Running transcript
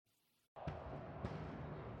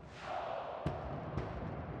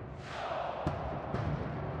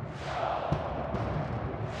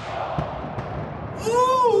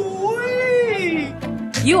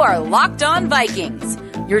You are Locked On Vikings,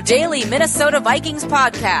 your daily Minnesota Vikings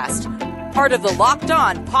podcast, part of the Locked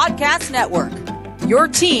On Podcast Network, your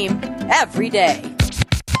team every day.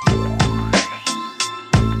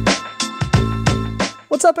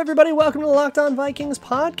 What's up, everybody? Welcome to the Locked On Vikings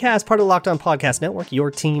podcast, part of the Locked On Podcast Network,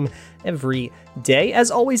 your team every day.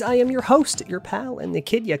 As always, I am your host, your pal, and the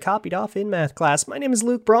kid you copied off in math class. My name is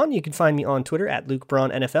Luke Braun. You can find me on Twitter at Luke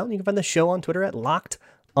Braun NFL, and you can find the show on Twitter at Locked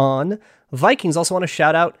On Vikings. Also want to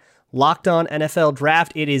shout out Locked On NFL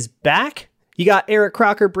Draft. It is back. You got Eric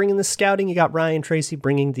Crocker bringing the scouting. You got Ryan Tracy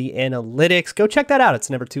bringing the analytics. Go check that out. It's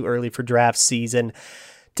never too early for draft season.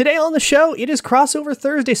 Today on the show, it is Crossover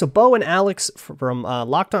Thursday, so Bo and Alex from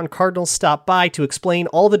Locked On Cardinals stopped by to explain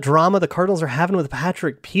all the drama the Cardinals are having with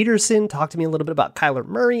Patrick Peterson, talk to me a little bit about Kyler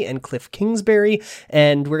Murray and Cliff Kingsbury,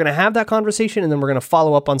 and we're going to have that conversation, and then we're going to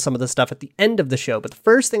follow up on some of the stuff at the end of the show. But the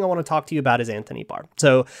first thing I want to talk to you about is Anthony Barr.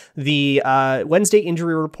 So the Wednesday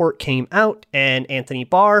injury report came out, and Anthony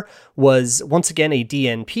Barr was once again a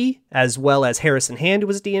DNP, as well as Harrison Hand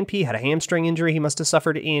was a DNP, had a hamstring injury he must have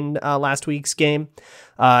suffered in last week's game.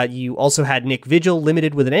 You also had Nick Vigil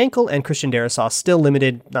limited with an ankle, and Christian Darrisaw still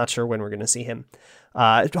limited. Not sure when we're going to see him.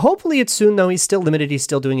 Hopefully it's soon, though. He's still limited. He's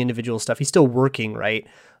still doing individual stuff. He's still working, right?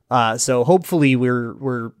 So hopefully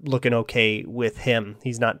we're looking okay with him.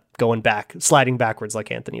 He's not sliding backwards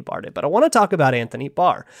like Anthony Barr did. But I want to talk about Anthony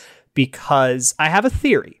Barr because I have a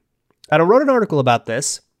theory. And I wrote an article about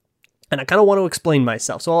this, and I kind of want to explain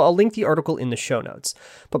myself. So I'll link the article in the show notes.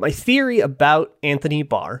 But my theory about Anthony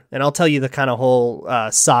Barr, and I'll tell you the kind of whole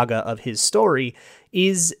saga of his story,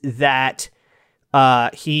 is that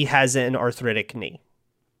he has an arthritic knee.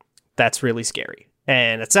 That's really scary.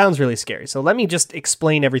 And it sounds really scary. So let me just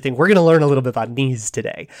explain everything. We're going to learn a little bit about knees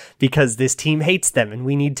today because this team hates them and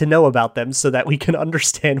we need to know about them so that we can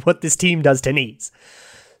understand what this team does to knees.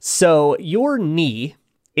 So your knee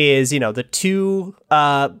is, the two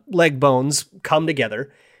leg bones come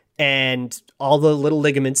together and all the little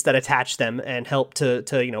ligaments that attach them and help to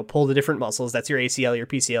pull the different muscles. That's your ACL, your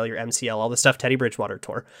PCL, your MCL, all the stuff Teddy Bridgewater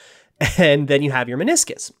tore. And then you have your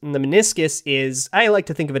meniscus. And the meniscus is, I like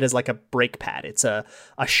to think of it as like a brake pad. It's a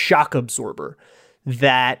shock absorber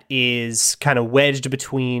that is kind of wedged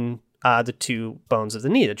between the two bones of the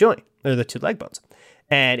knee, the joint, or the two leg bones.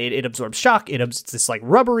 And it absorbs shock. It's this like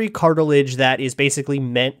rubbery cartilage that is basically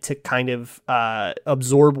meant to kind of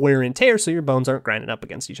absorb wear and tear so your bones aren't grinding up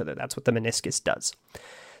against each other. That's what the meniscus does.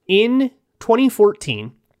 In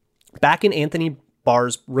 2014, back in Anthony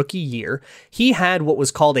Barr's rookie year, he had what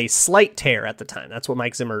was called a slight tear at the time. That's what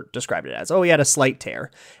Mike Zimmer described it as. Oh, he had a slight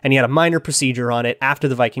tear, and he had a minor procedure on it after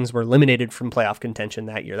the Vikings were eliminated from playoff contention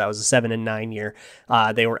that year. That was a 7-9 year.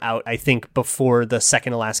 They were out, I think, before the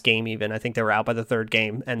second to last game even. I think they were out by the third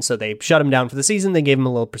game, and so they shut him down for the season. They gave him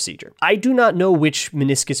a little procedure. I do not know which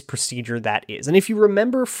meniscus procedure that is, and if you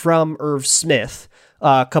remember from Irv Smith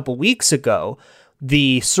a couple weeks ago,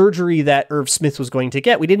 the surgery that Irv Smith was going to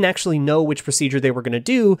get, we didn't actually know which procedure they were going to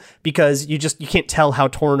do because you can't tell how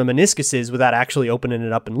torn a meniscus is without actually opening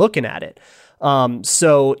it up and looking at it.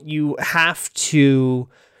 So you have to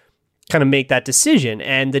kind of make that decision.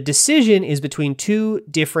 And the decision is between two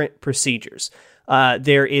different procedures.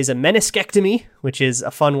 There is a meniscectomy, which is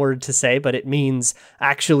a fun word to say, but it means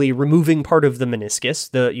actually removing part of the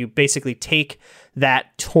meniscus. You basically take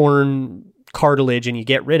that torn cartilage and you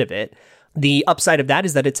get rid of it. The upside of that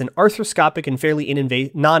is that it's an arthroscopic and fairly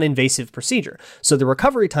non-invasive procedure. So the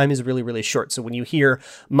recovery time is really, really short. So when you hear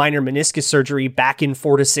minor meniscus surgery back in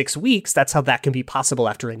 4 to 6 weeks, that's how that can be possible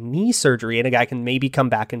after a knee surgery, and a guy can maybe come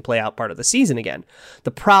back and play out part of the season again.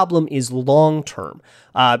 The problem is long-term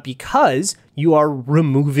because you are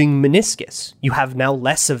removing meniscus. You have now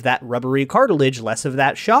less of that rubbery cartilage, less of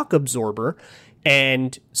that shock absorber,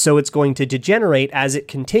 and so it's going to degenerate as it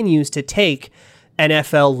continues to take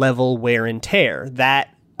NFL level wear and tear.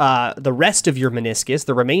 That the rest of your meniscus,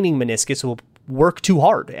 the remaining meniscus, will work too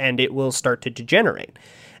hard and it will start to degenerate.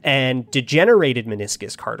 And degenerated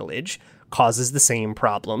meniscus cartilage causes the same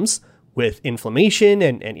problems with inflammation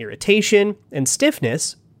and irritation and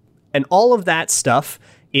stiffness. And all of that stuff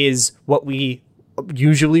is what we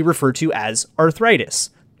usually refer to as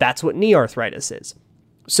arthritis. That's what knee arthritis is.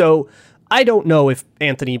 So I don't know if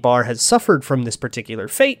Anthony Barr has suffered from this particular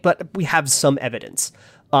fate, but we have some evidence.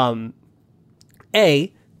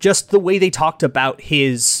 Just the way they talked about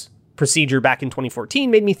his procedure back in 2014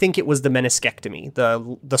 made me think it was the meniscectomy,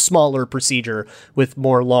 the smaller procedure with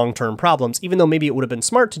more long-term problems, even though maybe it would have been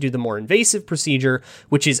smart to do the more invasive procedure,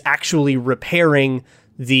 which is actually repairing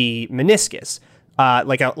the meniscus.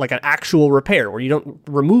 Like an actual repair where you don't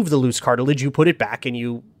remove the loose cartilage, you put it back and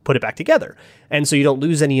you put it back together. And so you don't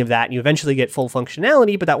lose any of that. And you eventually get full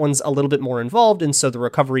functionality, but that one's a little bit more involved. And so the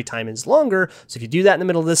recovery time is longer. So if you do that in the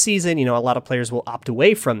middle of the season, a lot of players will opt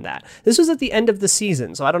away from that. This was at the end of the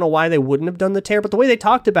season. So I don't know why they wouldn't have done the tear, but the way they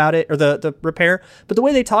talked about it, or the repair, but the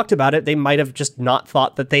way they talked about it, they might have just not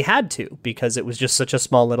thought that they had to, because it was just such a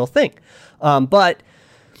small little thing. But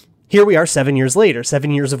here we are 7 years later,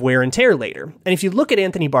 7 years of wear and tear later. And if you look at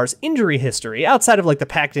Anthony Barr's injury history, outside of like the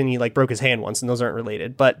pectin, he like broke his hand once, and those aren't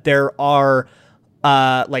related, but there are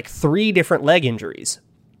like 3 different leg injuries,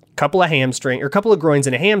 a couple of groins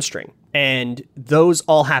and a hamstring. And those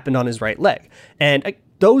all happened on his right leg. And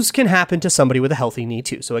those can happen to somebody with a healthy knee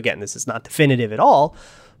too. So again, this is not definitive at all,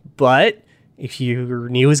 but if your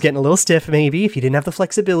knee was getting a little stiff, maybe if you didn't have the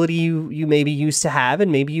flexibility you maybe used to have, and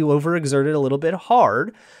maybe you overexerted a little bit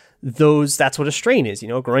hard, that's what a strain is.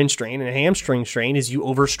 A groin strain and a hamstring strain is you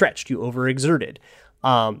overstretched, you overexerted.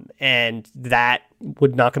 And that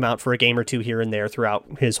would knock him out for a game or 2 here and there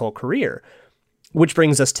throughout his whole career, which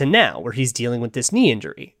brings us to now, where he's dealing with this knee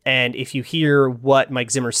injury. And if you hear what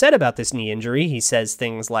Mike Zimmer said about this knee injury, he says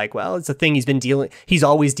things like, well, it's a thing he's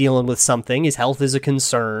always dealing with something. His health is a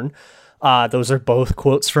concern. Those are both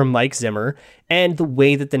quotes from Mike Zimmer. And the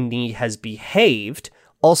way that the knee has behaved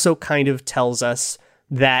also kind of tells us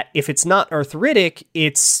that if it's not arthritic,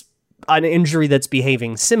 it's an injury that's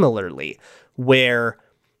behaving similarly, where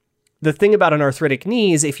the thing about an arthritic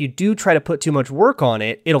knee is if you do try to put too much work on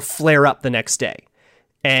it, it'll flare up the next day.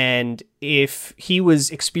 And if he was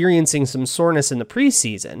experiencing some soreness in the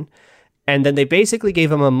preseason, and then they basically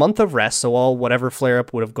gave him a month of rest, so all whatever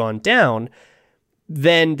flare-up would have gone down,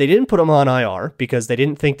 then they didn't put him on IR because they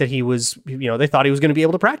didn't think that he was, they thought he was going to be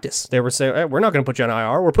able to practice. They were saying, we're not going to put you on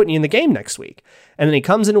IR. We're putting you in the game next week. And then he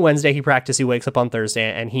comes in Wednesday, he practices, he wakes up on Thursday,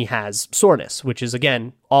 and he has soreness, which is,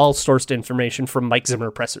 again, all sourced information from Mike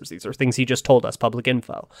Zimmer pressers. These are things he just told us, public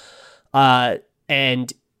info.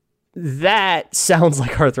 And that sounds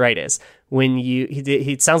like arthritis.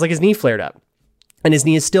 It sounds like his knee flared up. And his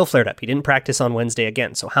knee is still flared up. He didn't practice on Wednesday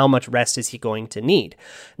again. So how much rest is he going to need?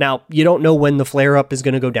 Now, you don't know when the flare-up is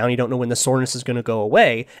going to go down. You don't know when the soreness is going to go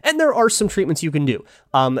away. And there are some treatments you can do.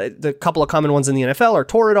 The couple of common ones in the NFL are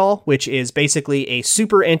Toradol, which is basically a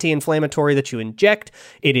super anti-inflammatory that you inject.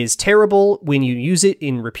 It is terrible when you use it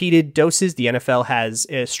in repeated doses. The NFL has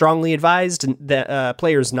strongly advised the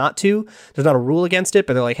players not to. There's not a rule against it,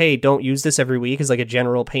 but they're like, hey, don't use this every week as like a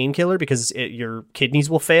general painkiller because your kidneys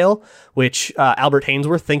will fail, which Albert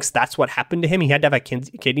Hainsworth thinks that's what happened to him. He had to have a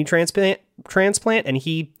kidney transplant, and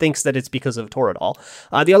he thinks that it's because of Toradol.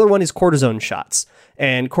 The other one is cortisone shots.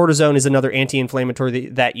 And cortisone is another anti-inflammatory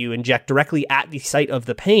that you inject directly at the site of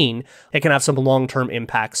the pain. It can have some long-term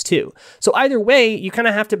impacts too. So either way, you kind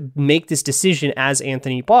of have to make this decision as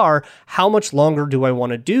Anthony Barr. How much longer do I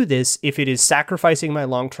want to do this if it is sacrificing my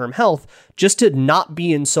long-term health just to not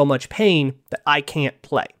be in so much pain that I can't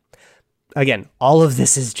play? Again, all of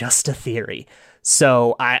this is just a theory.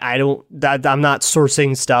 So I'm not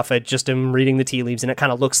sourcing stuff. I just am reading the tea leaves, and it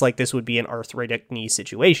kind of looks like this would be an arthritic knee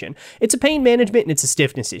situation. It's a pain management and it's a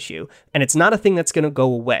stiffness issue, and it's not a thing that's going to go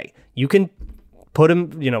away. You can put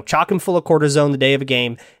him, chock him full of cortisone the day of a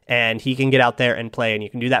game, and he can get out there and play, and you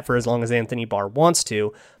can do that for as long as Anthony Barr wants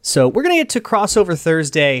to. So we're going to get to Crossover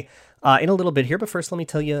Thursday in a little bit here, but first let me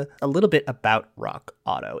tell you a little bit about Rock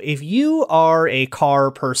Auto. If you are a car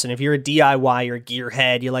person, if you're a DIY, you're a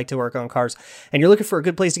gearhead, you like to work on cars, and you're looking for a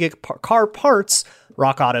good place to get car parts,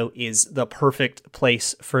 Rock Auto is the perfect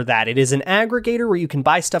place for that. It is an aggregator where you can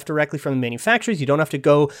buy stuff directly from the manufacturers. You don't have to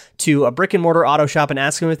go to a brick and mortar auto shop and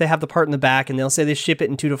ask them if they have the part in the back, and they'll say they ship it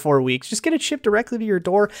in 2 to 4 weeks. Just get it shipped directly to your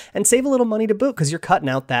door and save a little money to boot because you're cutting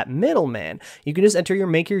out that middleman. You can just enter your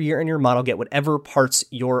make, your year, and your model, get whatever parts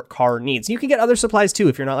your car needs. You can get other supplies too.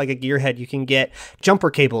 If you're not like a gearhead, you can get jumper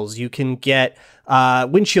cables, you can get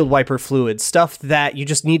windshield wiper fluid, stuff that you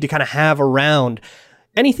just need to kind of have around.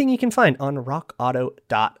 Anything you can find on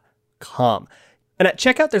rockauto.com. And at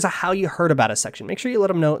checkout, there's a How You Heard About Us section. Make sure you let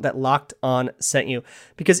them know that Locked On sent you,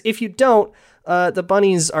 because if you don't, the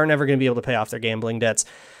bunnies are never going to be able to pay off their gambling debts.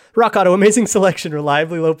 Rock Auto, amazing selection,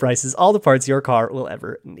 reliably low prices, all the parts your car will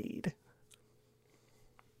ever need.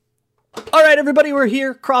 All right, everybody, we're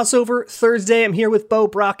here. Crossover Thursday. I'm here with Bo,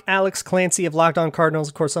 Brock, Alex, Clancy of Locked On Cardinals.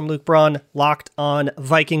 Of course, I'm Luke Braun, Locked On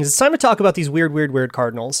Vikings. It's time to talk about these weird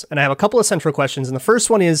Cardinals. And I have a couple of central questions. And the first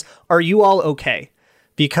one is, are you all okay?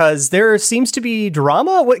 Because there seems to be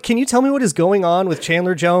drama. Can you tell me what is going on with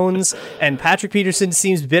Chandler Jones? And Patrick Peterson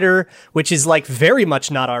seems bitter, which is like very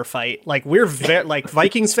much not our fight. Like we're like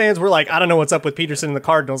Vikings fans. We're like, I don't know what's up with Peterson and the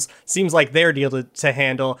Cardinals. Seems like their deal to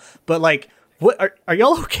handle. But like, what are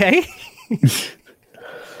y'all okay?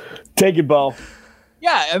 Take it, Bo.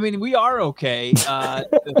 Yeah, I mean, we are okay.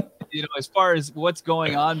 As far as what's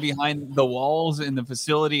going on behind the walls in the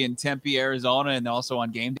facility in Tempe, Arizona, and also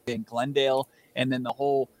on game day in Glendale, and then the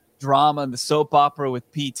whole drama and the soap opera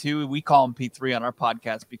with P2. We call him P3 on our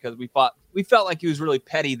podcast because we felt like he was really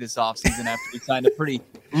petty this offseason after he signed a pretty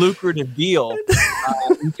lucrative deal.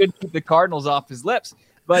 He couldn't keep the Cardinals off his lips.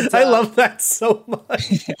 But I love that so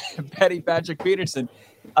much. Petty Patrick Peterson.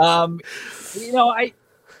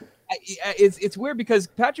 It's weird because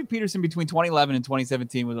Patrick Peterson between 2011 and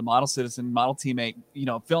 2017 was a model citizen, model teammate,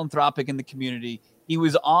 philanthropic in the community. He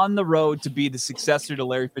was on the road to be the successor to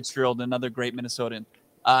Larry Fitzgerald, another great Minnesotan.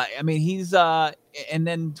 And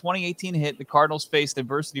then 2018 hit, the Cardinals faced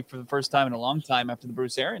adversity for the first time in a long time after the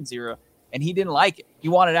Bruce Arians era, and he didn't like it. He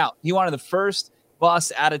wanted out. He wanted the first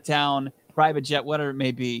bus out of town, private jet, whatever it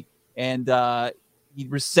may be. And he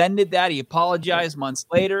rescinded that. He apologized months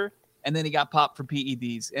later. And then he got popped for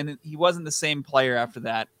PEDs, and he wasn't the same player after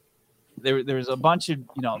that. There was a bunch of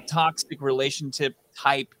toxic relationship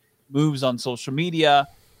type moves on social media.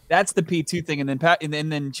 That's the P2 thing, and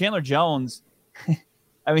then Chandler Jones.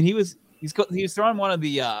 I mean, he was throwing one of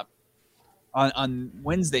the on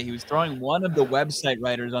Wednesday. He was throwing one of the website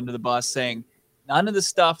writers under the bus, saying none of the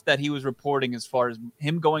stuff that he was reporting as far as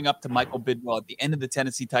him going up to Michael Bidwell at the end of the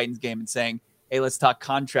Tennessee Titans game and saying, "Hey, let's talk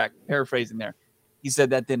contract." Paraphrasing there. He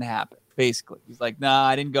said that didn't happen, basically. He's like, nah,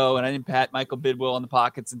 I didn't go, and I didn't pat Michael Bidwell on the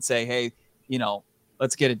pockets and say, hey,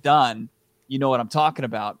 let's get it done. You know what I'm talking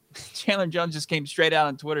about. Chandler Jones just came straight out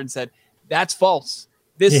on Twitter and said, that's false.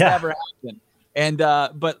 This never happened. And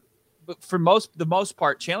but for the most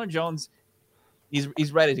part, Chandler Jones,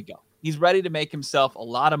 he's ready to go. He's ready to make himself a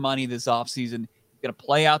lot of money this offseason. He's going to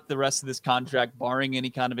play out the rest of this contract, barring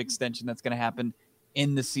any kind of extension that's going to happen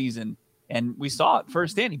in the season. And we saw it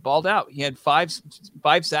firsthand. He balled out. He had five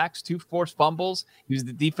sacks, 2 forced fumbles. He was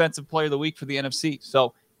the defensive player of the week for the NFC.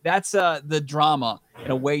 So that's the drama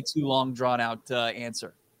in a way too long, drawn out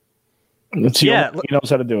answer. He knows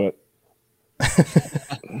how to do it.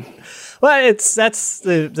 Well,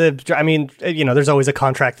 there's always a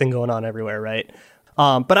contract thing going on everywhere, right?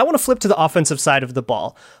 But I want to flip to the offensive side of the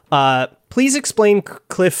ball. Please explain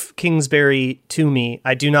Cliff Kingsbury to me.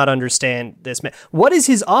 I do not understand this man. What is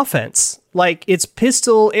his offense? Like, it's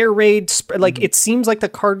pistol, air raid, it seems like the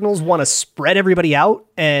Cardinals want to spread everybody out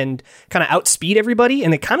and kind of outspeed everybody,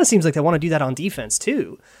 and it kind of seems like they want to do that on defense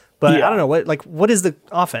too. But I don't know, what is the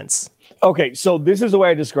offense? Okay, so this is the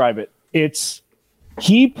way I describe it.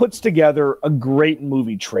 He puts together a great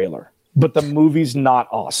movie trailer, but the movie's not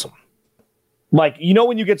awesome. Like,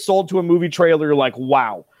 when you get sold to a movie trailer, you're like,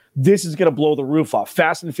 wow, this is going to blow the roof off.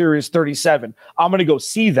 Fast and Furious 37. I'm going to go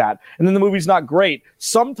see that. And then the movie's not great.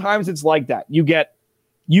 Sometimes it's like that. You get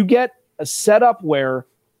a setup where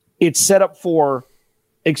it's set up for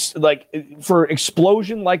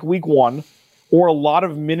explosion like week 1, or a lot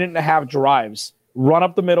of minute-and-a-half drives, run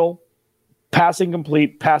up the middle, passing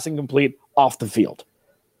complete off the field.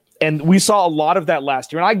 And we saw a lot of that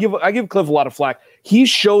last year. And I give Cliff a lot of flack. He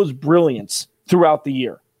shows brilliance throughout the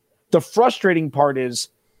year. The frustrating part is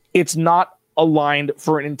it's not aligned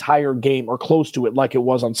for an entire game or close to it like it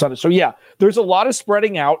was on Sunday. So yeah, there's a lot of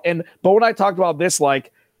spreading out. But when I talked about this,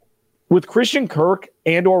 like with Christian Kirk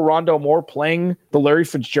and or Rondo Moore playing the Larry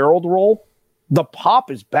Fitzgerald role, the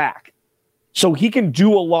pop is back. So he can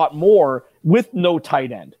do a lot more with no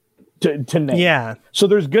tight end to name. Yeah. So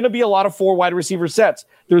there's going to be a lot of 4 wide receiver sets.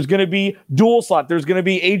 There's going to be dual slot. There's going to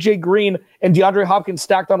be AJ Green and DeAndre Hopkins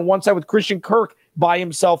stacked on one side with Christian Kirk by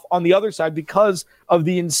himself on the other side because of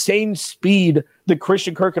the insane speed that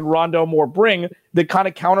Christian Kirk and Rondo Moore bring that kind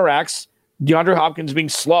of counteracts DeAndre Hopkins being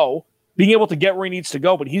slow, being able to get where he needs to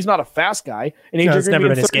go, but he's not a fast guy. And AJ Green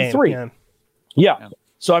being 33. Yeah.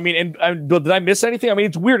 So, I mean, did I miss anything? I mean,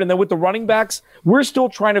 it's weird. And then with the running backs, we're still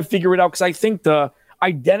trying to figure it out because I think the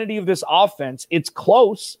identity of this offense, it's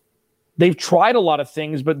close. They've tried a lot of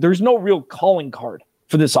things, but there's no real calling card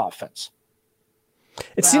for this offense.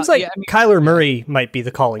 It seems like Kyler Murray might be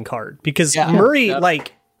the calling card because Murray,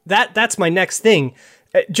 that's my next thing.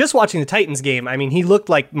 Just watching the Titans game, I mean, he looked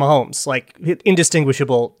like Mahomes, like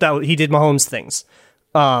indistinguishable. He did Mahomes things.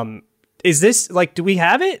 Is this do we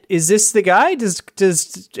have it? Is this the guy?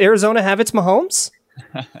 Does Arizona have its Mahomes?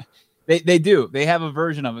 They do. They have a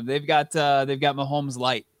version of it. They've got Mahomes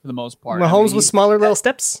light for the most part. Mahomes with smaller little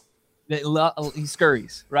steps. He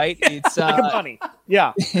scurries, right? It's like a bunny.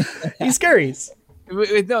 Yeah, he scurries.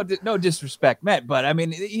 No disrespect meant, but I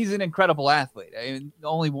mean, he's an incredible athlete. I mean, the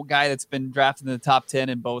only guy that's been drafted in the top 10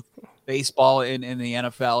 in both baseball and in the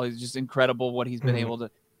NFL. Is just incredible what he's been able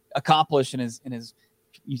to accomplish in his.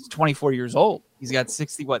 He's 24 years old. He's got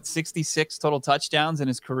 66 total touchdowns in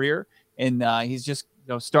his career, and he's just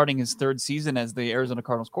starting his third season as the Arizona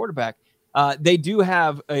Cardinals quarterback. They do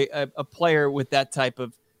have a player with that type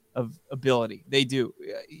of ability. They do,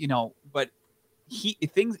 but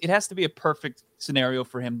it has to be a perfect scenario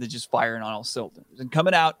for him to just fire on all cylinders. And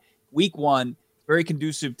coming out week one, very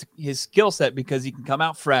conducive to his skill set because he can come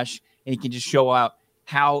out fresh and he can just show out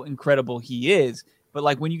how incredible he is. But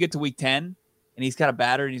like when you get to week 10 and he's got a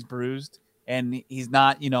batter and he's bruised and he's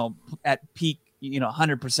not, at peak,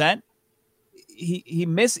 100%,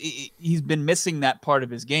 he's been missing that part of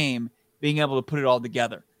his game, being able to put it all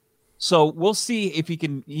together. So we'll see if he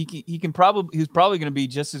can probably, he's probably going to be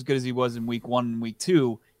just as good as he was in week 1 and week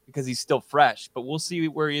 2 because he's still fresh, but we'll see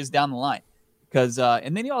where he is down the line. Because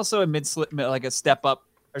and then he also admits like a step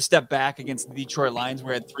back against the Detroit Lions,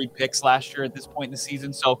 where he had 3 picks last year at this point in the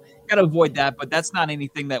season. So got to avoid that, but that's not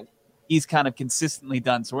anything that he's kind of consistently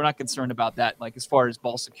done. So we're not concerned about that, like as far as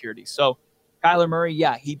ball security. So Kyler Murray,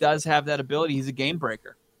 yeah, he does have that ability. He's a game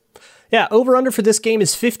breaker. Yeah, over-under for this game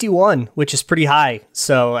is 51, which is pretty high.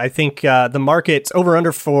 So I think the market's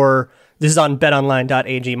over-under for, this is on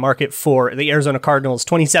betonline.ag, market for the Arizona Cardinals,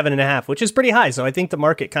 27.5, which is pretty high. So I think the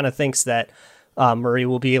market kind of thinks that Murray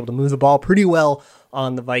will be able to move the ball pretty well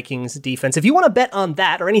on the Vikings defense. If you want to bet on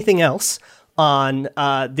that or anything else on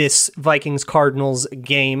this Vikings-Cardinals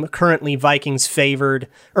game, currently Cardinals favored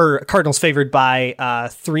by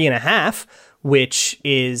 3.5, which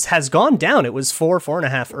has gone down. It was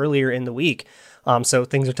 4.5 earlier in the week. So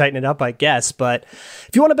things are tightening up, I guess. But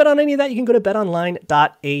if you want to bet on any of that, you can go to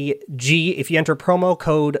betonline.ag. If you enter promo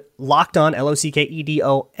code LOCKEDON,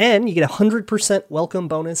 LOCKEDON, you get a 100% welcome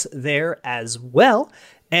bonus there as well.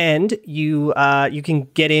 And you can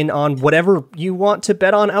get in on whatever you want to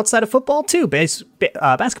bet on outside of football too.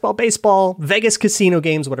 Basketball, baseball, Vegas casino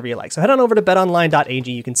games, whatever you like. So head on over to betonline.ag.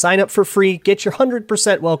 You can sign up for free, get your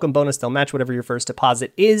 100% welcome bonus. They'll match whatever your first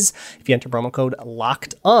deposit is if you enter promo code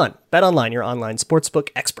LOCKEDON. BetOnline, your online sportsbook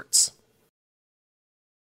experts.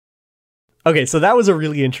 Okay, so that was a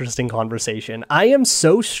really interesting conversation. I am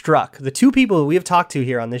so struck. The two people we have talked to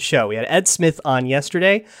here on this show, we had Ed Smith on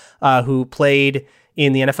yesterday, who played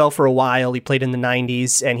in the NFL for a while. He played in the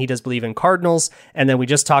 90s, and he does believe in Cardinals. And then we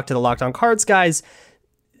just talked to the Locked On Cards guys.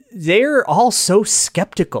 They're all so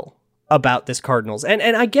skeptical about this Cardinals. And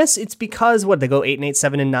I guess it's because, they go 8-8,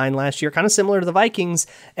 7-9 last year, kind of similar to the Vikings.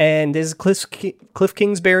 And there's Cliff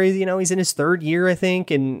Kingsbury, he's in his third year, I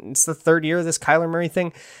think, and it's the third year of this Kyler Murray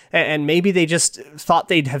thing. And maybe they just thought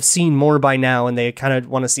they'd have seen more by now, and they kind of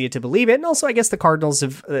want to see it to believe it. And also, I guess the Cardinals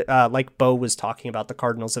have, like Bo was talking about, the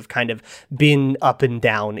Cardinals have kind of been up and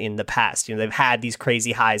down in the past. They've had these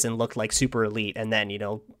crazy highs and looked like super elite, and then,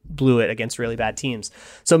 blew it against really bad teams.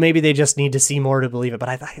 So maybe they just need to see more to believe it. But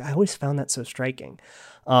I always found that so striking.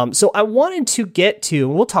 So I wanted to get to,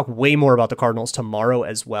 we'll talk way more about the Cardinals tomorrow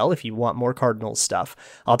as well. If you want more Cardinals stuff,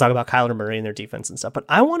 I'll talk about Kyler Murray and their defense and stuff. But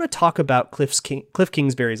I want to talk about Cliff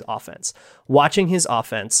Kingsbury's offense. Watching his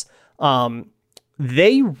offense,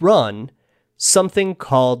 they run something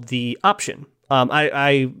called the option.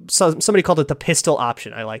 I saw somebody called it the pistol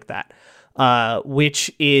option. I like that. Which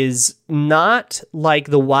is not like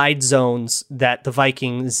the wide zones that the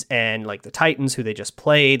Vikings and like the Titans, who they just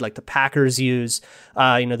played, like the Packers use, the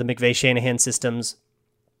McVay Shanahan systems.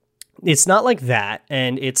 It's not like that.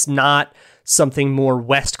 And it's not something more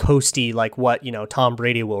West Coasty like what, Tom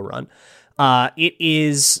Brady will run. It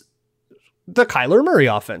is the Kyler Murray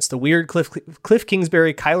offense, the weird Cliff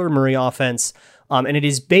Kingsbury, Kyler Murray offense. And it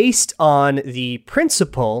is based on the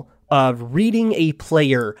principle of reading a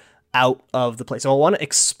player out of the play. So I want to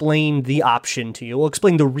explain the option to you. We'll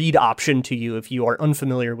explain the read option to you if you are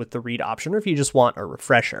unfamiliar with the read option or if you just want a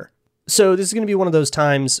refresher. So this is going to be one of those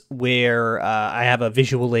times where I have a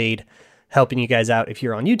visual aid helping you guys out if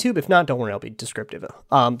you're on YouTube. If not, don't worry, I'll be descriptive.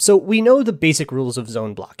 So we know the basic rules of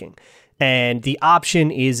zone blocking, and the option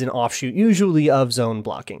is an offshoot usually of zone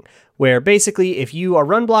blocking, where basically if you are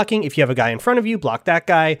run blocking, if you have a guy in front of you, block that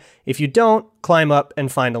guy. If you don't, climb up and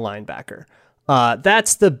find a linebacker.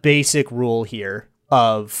 That's the basic rule here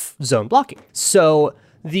of zone blocking. So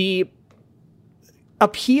the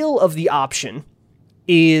appeal of the option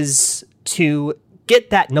is to get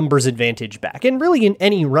that numbers advantage back. And really in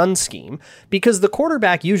any run scheme, because the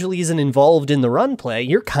quarterback usually isn't involved in the run play,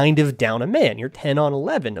 you're kind of down a man. You're 10 on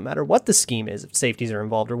 11, no matter what the scheme is, if safeties are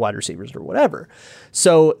involved or wide receivers or whatever.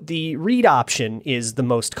 So the read option is the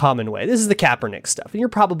most common way. This is the Kaepernick stuff, and you're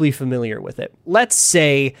probably familiar with it. Let's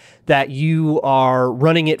say that you are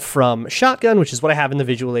running it from shotgun, which is what I have in the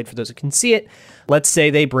visual aid for those who can see it. Let's say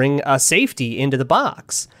they bring a safety into the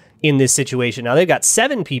box. in this situation. Now they've got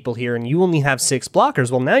 7 people here and you only have 6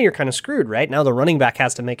 blockers. Well, now you're kind of screwed, right? Now the running back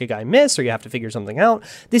has to make a guy miss, or you have to figure something out.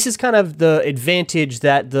 This is kind of the advantage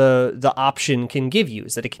that the option can give you,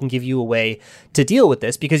 is that it can give you a way to deal with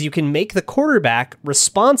this, because you can make the quarterback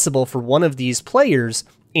responsible for one of these players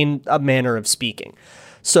in a manner of speaking.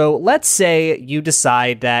 So let's say you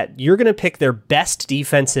decide that you're going to pick their best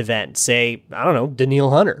defensive end, say, I don't know,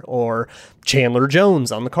 Danielle Hunter or Chandler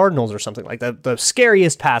Jones on the Cardinals or something like that, the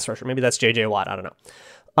scariest pass rusher. Maybe that's J.J. Watt. I don't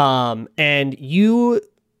know. And you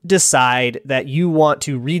decide that you want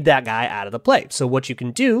to read that guy out of the play. So what you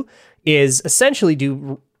can do is essentially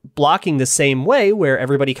do blocking the same way, where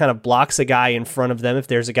everybody kind of blocks a guy in front of them if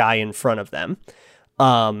there's a guy in front of them.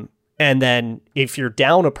 And then if you're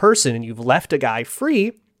down a person and you've left a guy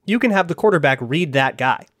free, you can have the quarterback read that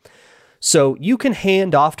guy. So you can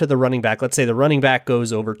hand off to the running back. Let's say the running back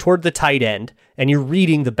goes over toward the tight end and you're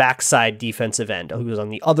reading the backside defensive end who's on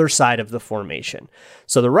the other side of the formation.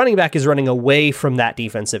 So the running back is running away from that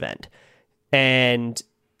defensive end. And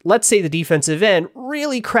let's say the defensive end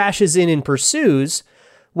really crashes in and pursues.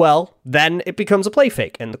 Well, then it becomes a play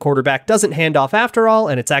fake and the quarterback doesn't hand off after all,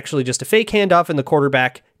 and it's actually just a fake handoff, and the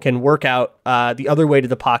quarterback can work out the other way to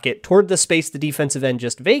the pocket toward the space the defensive end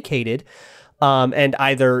just vacated, and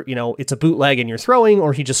either, it's a bootleg and you're throwing,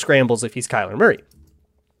 or he just scrambles if he's Kyler Murray.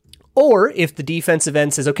 Or if the defensive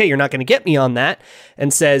end says, okay, you're not going to get me on that,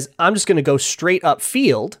 and says, I'm just going to go straight up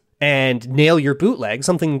field and nail your bootleg,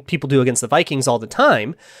 something people do against the Vikings all the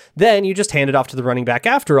time, then you just hand it off to the running back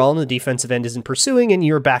after all, and the defensive end isn't pursuing, and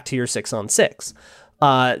you're back to your 6-on-6.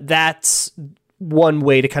 That's one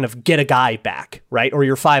way to kind of get a guy back, right? Or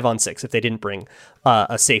you're 5-on-6 if they didn't bring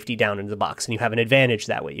a safety down into the box, and you have an advantage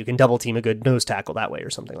that way. You can double team a good nose tackle that way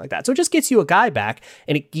or something like that. So it just gets you a guy back,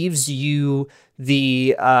 and it gives you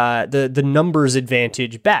the numbers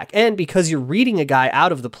advantage back. And because you're reading a guy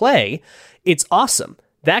out of the play, it's awesome.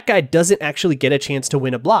 That guy doesn't actually get a chance to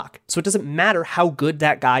win a block. So it doesn't matter how good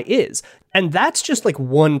that guy is. And that's just like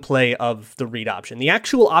one play of the read option. The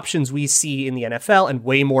actual options we see in the NFL, and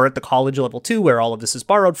way more at the college level too, where all of this is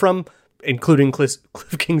borrowed from, including Cliff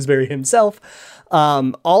Kingsbury himself.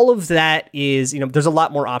 All of that is, there's a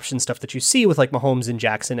lot more option stuff that you see with like Mahomes and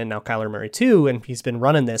Jackson, and now Kyler Murray too, and he's been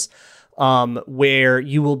running this, where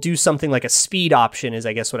you will do something like a speed option is,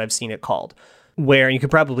 I guess, what I've seen it called, where you could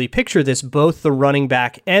probably picture this, both the running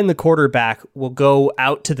back and the quarterback will go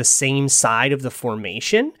out to the same side of the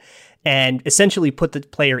formation and essentially put the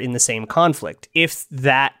player in the same conflict. If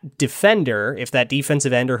that defender, if that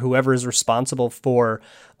defensive end, or whoever is responsible for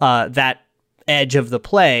that edge of the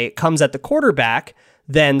play comes at the quarterback,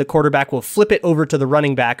 then the quarterback will flip it over to the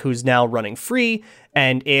running back who's now running free.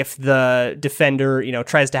 And if the defender,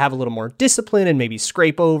 tries to have a little more discipline and maybe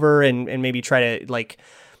scrape over and maybe try to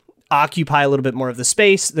occupy a little bit more of the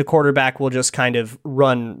space, the quarterback will just kind of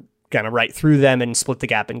run right through them and split the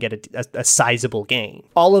gap and get a sizable gain.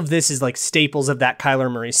 All of this is like staples of that Kyler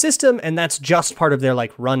Murray system, and that's just part of their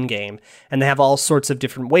run game. And they have all sorts of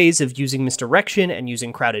different ways of using misdirection and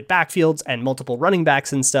using crowded backfields and multiple running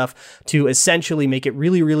backs and stuff to essentially make it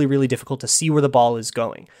really, really, really difficult to see where the ball is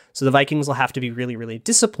going. So the Vikings will have to be really, really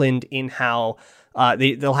disciplined in how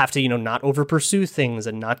they'll have to, not over pursue things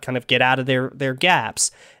and not kind of get out of their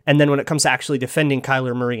gaps. And then when it comes to actually defending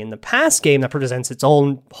Kyler Murray in the pass game, that presents its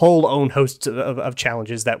own host of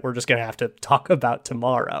challenges that we're just going to have to talk about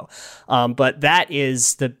tomorrow. But that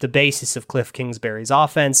is the basis of Cliff Kingsbury's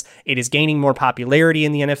offense. It is gaining more popularity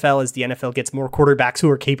in the NFL as the NFL gets more quarterbacks who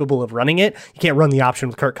are capable of running it. You can't run the option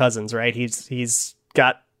with Kirk Cousins, right? He's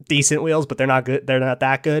got decent wheels, but they're not good. They're not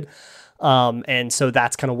that good. And so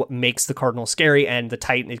that's kind of what makes the Cardinals scary, and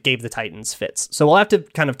it gave the Titans fits. So we'll have to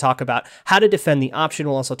kind of talk about how to defend the option.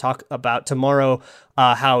 We'll also talk about tomorrow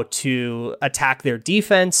how to attack their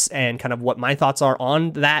defense and kind of what my thoughts are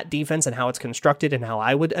on that defense and how it's constructed and how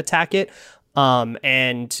I would attack it.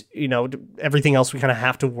 And everything else we kind of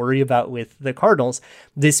have to worry about with the Cardinals.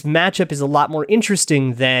 This matchup is a lot more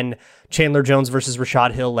interesting than Chandler Jones versus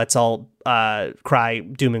Rashad Hill. Let's all cry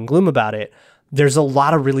doom and gloom about it. There's a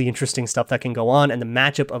lot of really interesting stuff that can go on, and the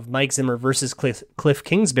matchup of Mike Zimmer versus Cliff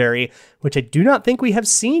Kingsbury, which I do not think we have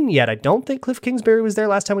seen yet. I don't think Cliff Kingsbury was there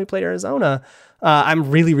last time we played Arizona. I'm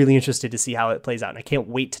really, really interested to see how it plays out, and I can't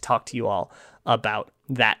wait to talk to you all about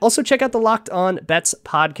that. Also, check out the Locked On Bets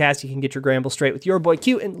podcast. You can get your Gramble straight with your boy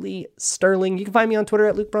Q and Lee Sterling. You can find me on Twitter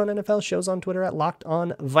at Luke Braun NFL, shows on Twitter at Locked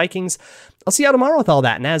On Vikings. I'll see you tomorrow with all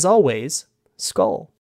that, and as always, Skull.